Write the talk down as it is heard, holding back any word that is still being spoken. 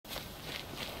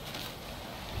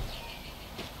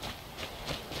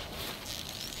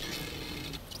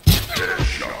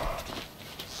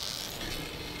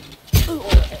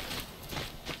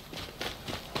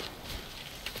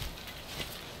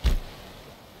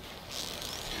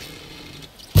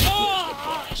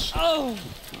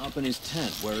Up in his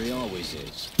tent, where he always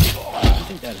is. I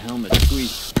think that helmet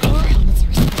squeezed. Helmets are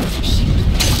responsible for shield.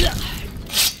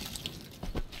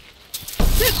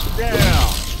 Sit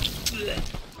down!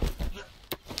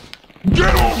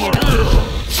 Get over here!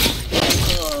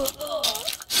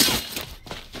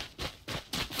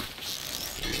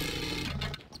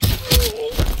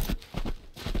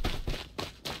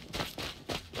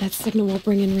 That signal will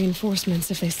bring in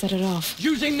reinforcements if they set it off.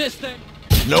 Using this thing!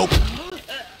 Nope.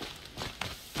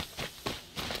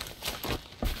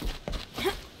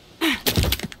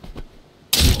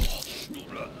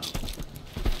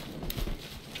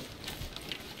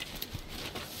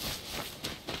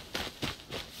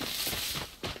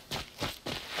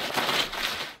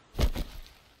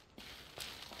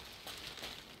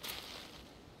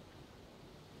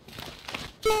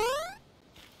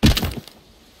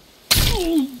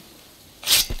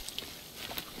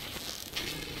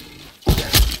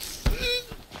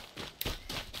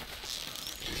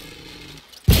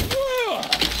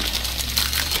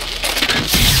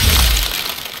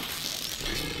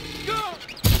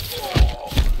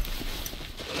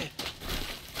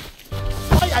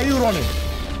 Why are you running?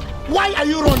 Why are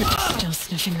you running? Still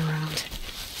sniffing around.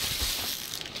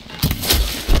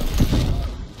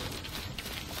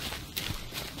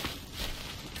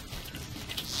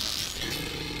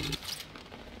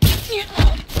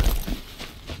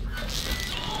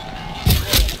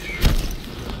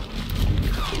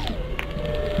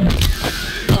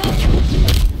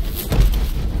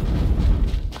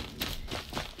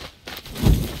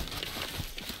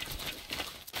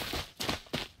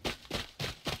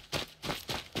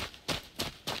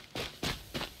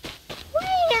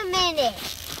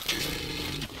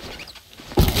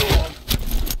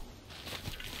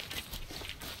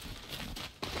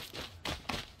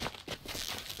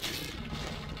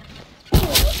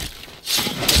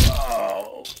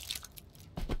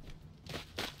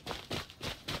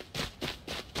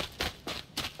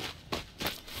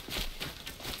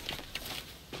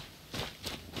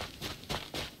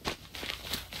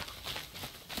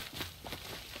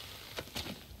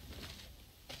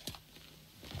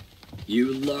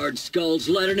 You large skulls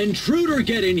let an intruder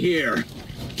get in here!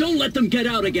 Don't let them get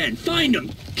out again! Find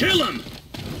them! Kill them!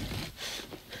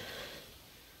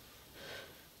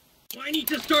 Do I need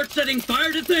to start setting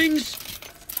fire to things?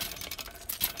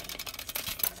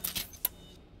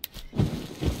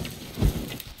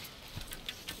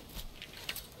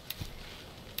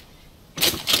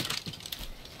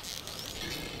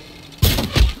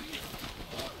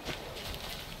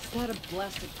 Is that a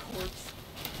blasted corpse?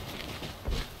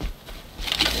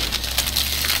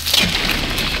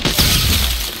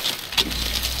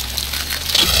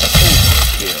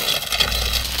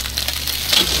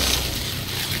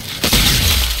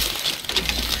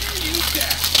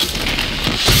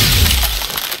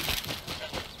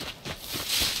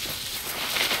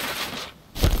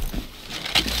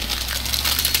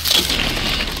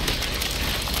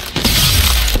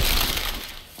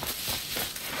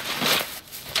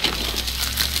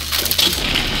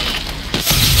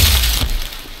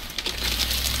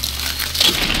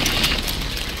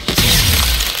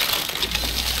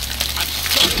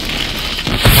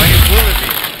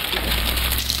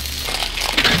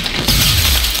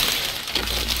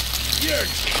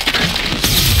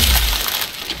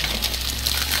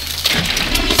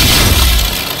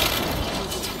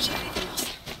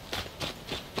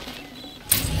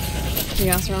 The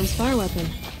Oseron's fire weapon.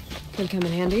 Could come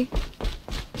in handy.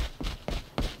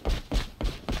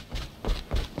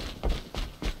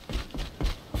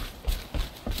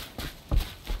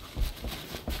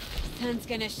 Sun's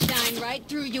gonna shine right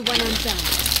through you when I'm done.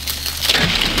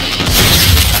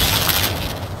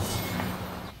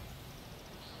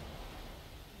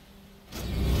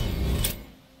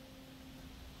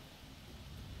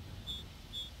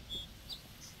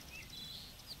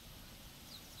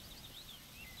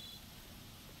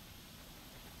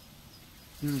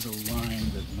 There's a line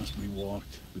that must be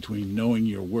walked between knowing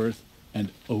your worth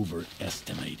and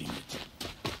overestimating it.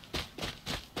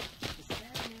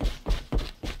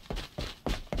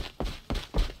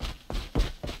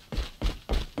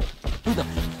 Who the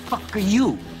fuck are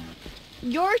you?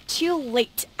 You're too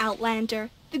late,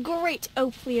 Outlander. The great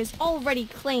Opili has already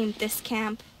claimed this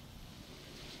camp.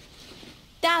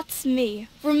 That's me.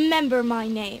 Remember my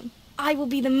name. I will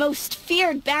be the most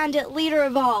feared bandit leader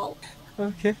of all.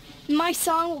 Okay. My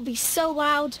song will be so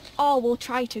loud, all will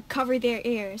try to cover their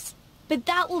ears. But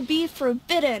that will be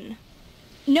forbidden.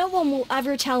 No one will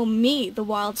ever tell me the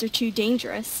wilds are too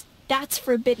dangerous. That's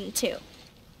forbidden too.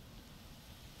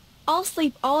 I'll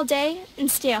sleep all day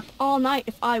and stay up all night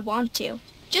if I want to,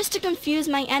 just to confuse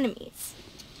my enemies.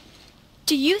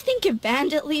 Do you think a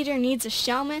bandit leader needs a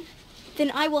shaman?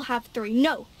 Then I will have 3,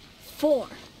 no, 4.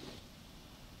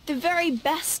 The very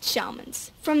best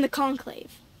shamans from the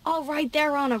Conclave, all right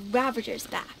there on a Ravager's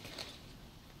back.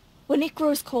 When it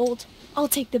grows cold, I'll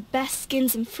take the best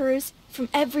skins and furs from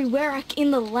every Warrock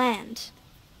in the land.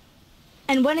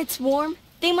 And when it's warm,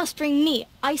 they must bring me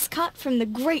ice cut from the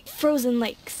great frozen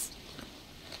lakes.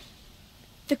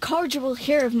 The Carja will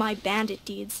hear of my bandit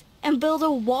deeds and build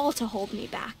a wall to hold me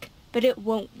back, but it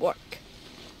won't work.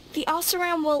 The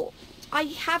Oseram will... I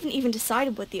haven't even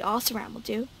decided what the Oseram will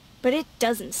do, but it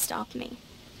doesn't stop me.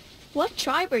 What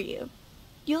tribe are you?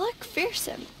 You look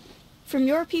fearsome. From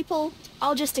your people,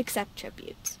 I'll just accept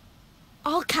tribute.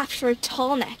 I'll capture a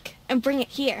tall neck and bring it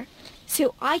here,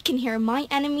 so I can hear my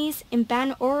enemies in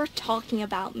Ban Or talking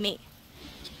about me.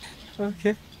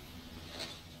 Okay.